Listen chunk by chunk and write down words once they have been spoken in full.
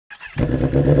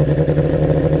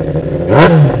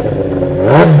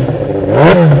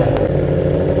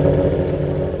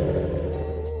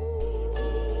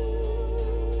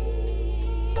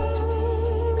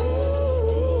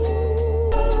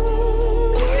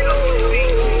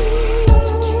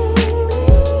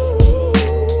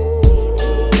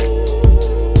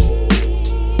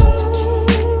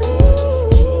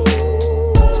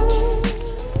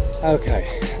Okay,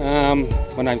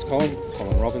 my name's Colin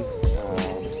Robin,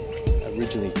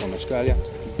 originally from Australia.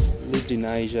 Lived in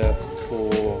Asia for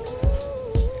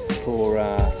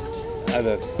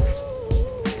over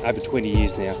 20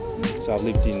 years now. So I've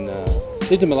lived in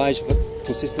Malaysia for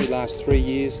consistently the last 3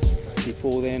 years.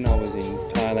 Before then I was in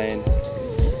Thailand,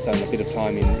 done a bit of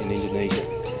time in Indonesia.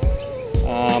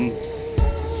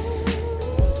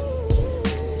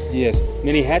 Yes,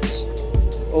 many hats.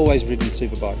 Always ridden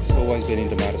superbikes, always been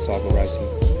into motorcycle racing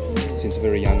since a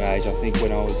very young age. I think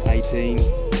when I was 19,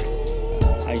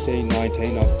 I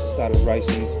started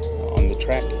racing on the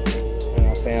track, and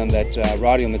I found that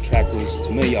riding on the track was,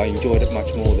 to me, I enjoyed it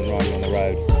much more than riding on the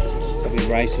road. So I've been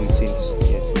racing since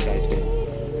 18.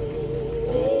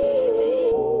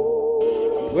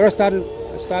 Where I started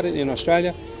in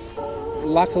Australia.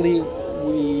 Luckily,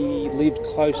 we lived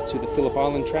close to the Phillip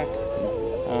Island track.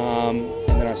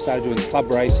 And then I started doing club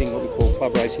racing, what we call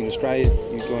club racing in Australia.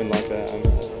 You join like a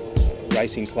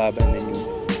racing club and then you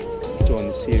join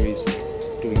the series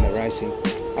doing the racing.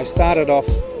 I started off,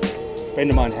 a friend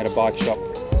of mine had a bike shop,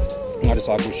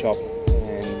 motorcycle shop,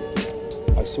 and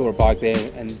I saw a bike there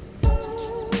and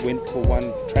went for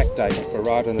one track day, for a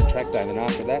ride on the track day, and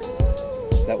after that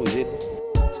was it.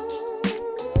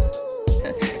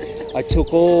 I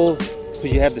took all,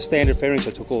 because you have the standard fairings,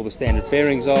 I took all the standard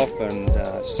fairings off and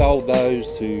sold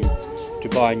those to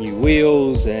buy new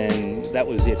wheels, and that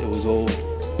was it. It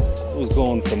was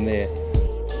gone from there.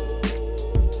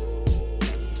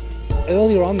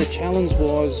 Earlier on, the challenge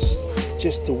was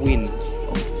just to win,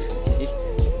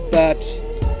 but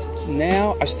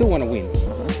now I still want to win.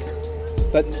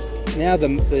 But now the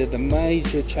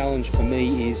major challenge for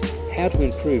me is how to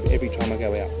improve every time I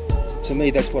go out. To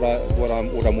me, that's what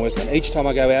I'm working on. Each time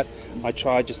I go out, I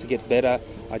try just to get better.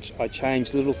 I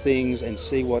change little things and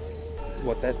see what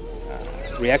that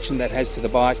reaction that has to the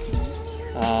bike.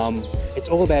 It's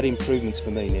all about improvements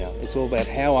for me now. It's all about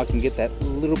how I can get that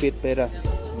little bit better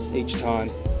each time.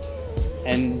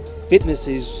 And fitness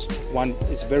is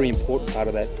a very important part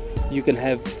of that. You can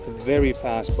have a very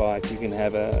fast bike. You can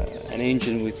have an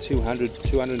engine with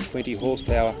 220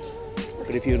 horsepower,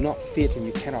 but if you're not fit and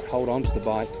you cannot hold on to the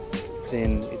bike,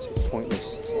 then it's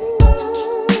pointless.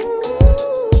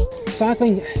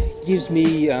 Cycling gives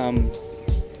me,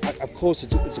 of course,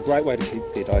 it's a great way to keep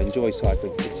fit. I enjoy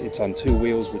cycling. It's on two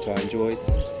wheels, which I enjoy.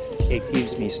 It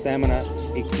gives me stamina.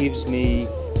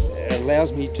 It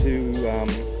allows me to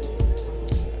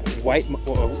weight,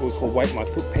 what we call weight my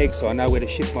foot pegs, so I know where to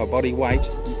shift my body weight,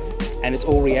 and it's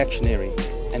all reactionary,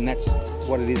 and that's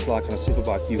what it is like on a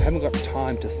superbike. You haven't got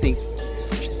time to think,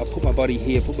 I put my body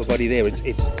here, put my body there.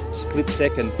 It's split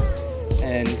second,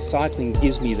 and cycling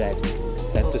gives me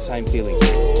the same feeling.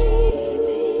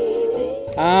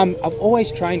 I've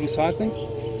always trained with cycling,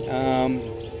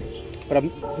 but I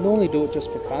normally do it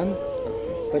just for fun.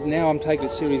 But now I'm taking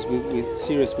it serious with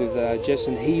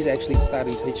Jessen. He's actually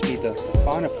starting to teach me the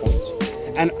finer points.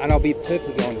 And I'll be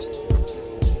perfectly honest.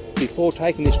 Before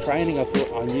taking this training, I thought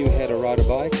I knew how to ride a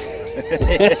bike,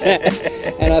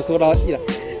 and I thought I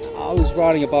was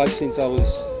riding a bike since I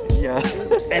was. Yeah.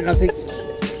 And I think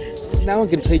no one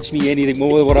can teach me anything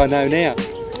more than what I know now.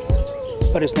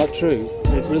 But it's not true.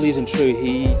 It really isn't true.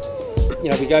 We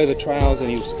go to the trails and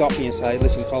he'll stop me and say,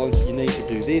 "Listen, Colin, you need to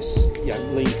do this.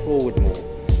 Lean forward more.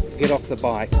 Get off the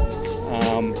bike.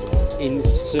 In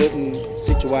certain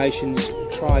situations,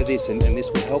 try this, and this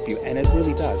will help you." And it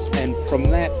really does. And from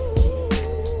that,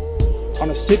 on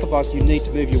a superbike, you need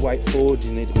to move your weight forward.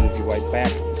 You need to move your weight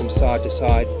back from side to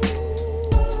side.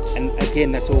 And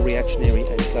again, that's all reactionary.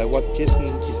 And so what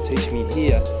Jessen is teaching me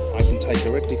here, I can take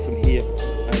directly from here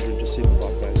over into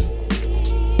superbike racing.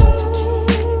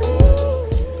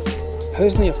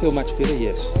 Personally, I feel much fitter,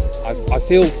 yes. I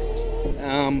feel,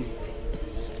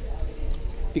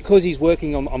 because he's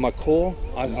working on my core,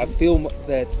 I feel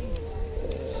that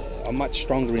I'm much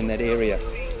stronger in that area.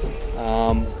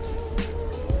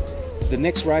 The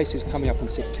next race is coming up in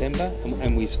September,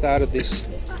 and we've started this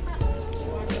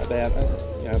about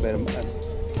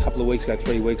a couple of weeks ago,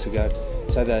 3 weeks ago.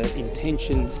 So the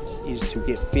intention is to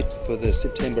get fit for the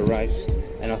September race,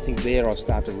 and I think there I'll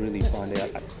start to really find out.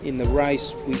 In the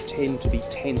race, we tend to be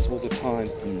tense all the time,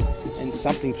 and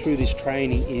something through this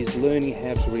training is learning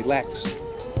how to relax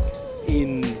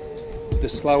in the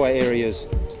slower areas.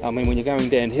 I mean, when you're going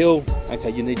downhill,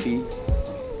 okay, you need to be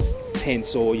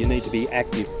tense or you need to be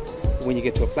active. When you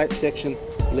get to a flat section,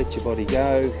 let your body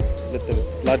go, let the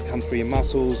blood come through your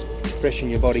muscles, freshen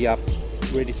your body up,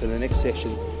 ready for the next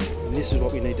session. And this is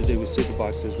what we need to do with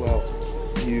superbikes as well.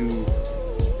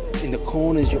 In the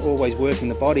corners, you're always working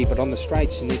the body, but on the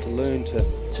straights, you need to learn to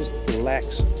just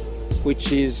relax, which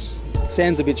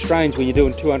sounds a bit strange when you're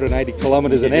doing 280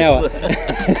 kilometers an hour.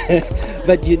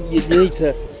 But you need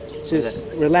to just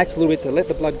relax a little bit to let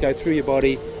the blood go through your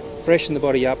body, freshen the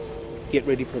body up, get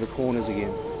ready for the corners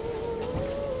again.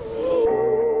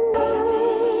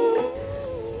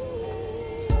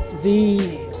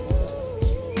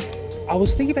 I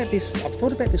was thinking about this, I've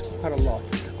thought about this quite a lot.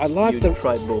 I like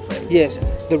tried both ends. Yes,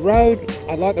 the road,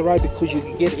 I like the road because you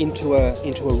can get into a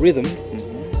rhythm,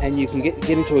 and you can get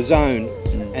into a zone,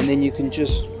 and then you can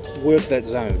just work that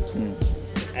zone.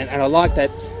 And I like that.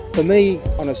 For me,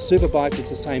 on a superbike, it's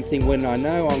the same thing. When I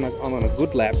know I'm on a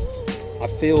good lap, I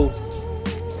feel,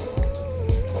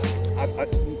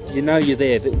 you know you're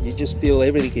there, that you just feel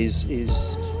everything is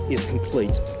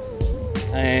complete.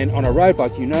 And on a road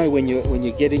bike, you know when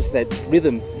you get into that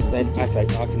rhythm, then okay,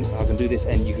 I can do this,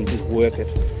 and you can just work it.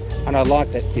 And I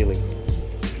like that feeling.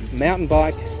 Mountain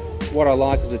bike, what I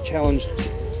like is a challenge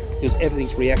because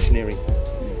everything's reactionary.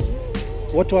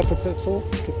 What do I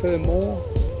prefer more?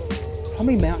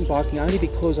 Probably mountain biking, only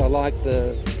because I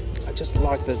just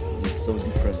like the. It's so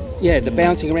different. Yeah, the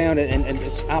bouncing around and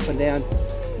it's up and down.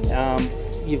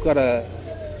 You've got to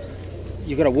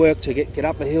work to get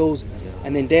up the hills.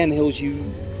 And then down the hills, you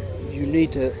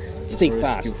need to think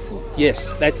fast. Skillful.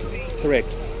 Yes, that's correct.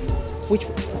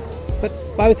 But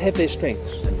both have their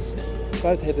strengths.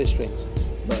 Both have their strengths.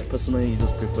 But personally, you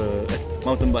just prefer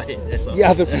mountain bike. That's all.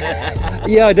 Yeah,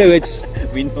 yeah, I do.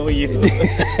 We know you.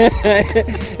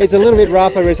 It's a little bit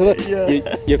rougher.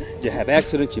 You have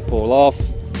accidents. You fall off.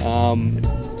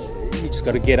 You just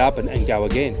got to get up and go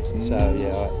again. So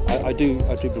yeah, I do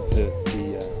prefer